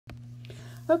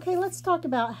Okay, let's talk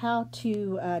about how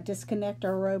to disconnect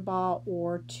our robot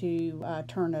or to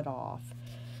turn it off.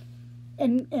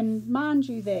 And mind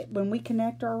you that when we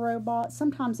connect our robot,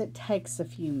 sometimes it takes a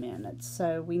few minutes,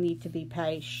 so we need to be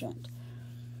patient.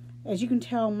 As you can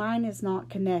tell, mine is not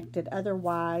connected.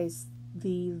 Otherwise,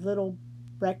 the little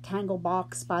rectangle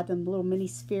box by the little mini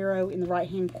Sphero in the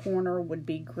right-hand corner would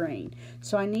be green.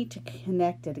 So I need to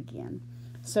connect it again.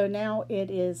 So now it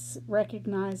is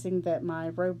recognizing that my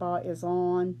robot is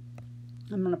on.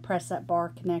 I'm going to press that bar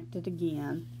connected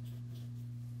again.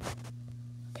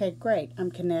 Okay, great.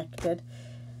 I'm connected.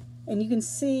 And you can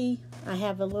see I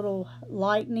have a little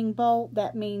lightning bolt.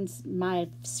 That means my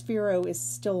Sphero is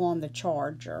still on the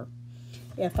charger.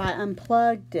 If I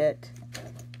unplugged it,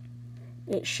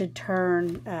 it should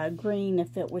turn green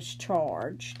if it was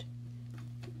charged.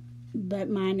 But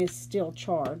mine is still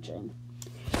charging.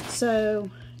 So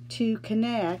to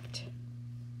connect,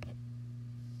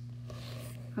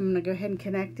 I'm going to go ahead and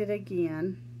connect it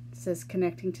again. It says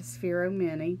connecting to Sphero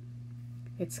Mini.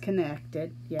 It's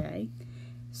connected, yay.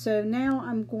 So now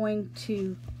I'm going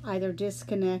to either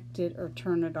disconnect it or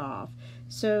turn it off.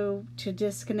 So to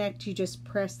disconnect, you just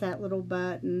press that little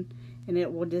button and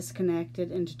it will disconnect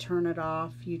it, and to turn it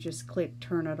off, you just click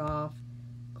turn it off,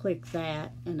 click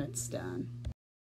that, and it's done.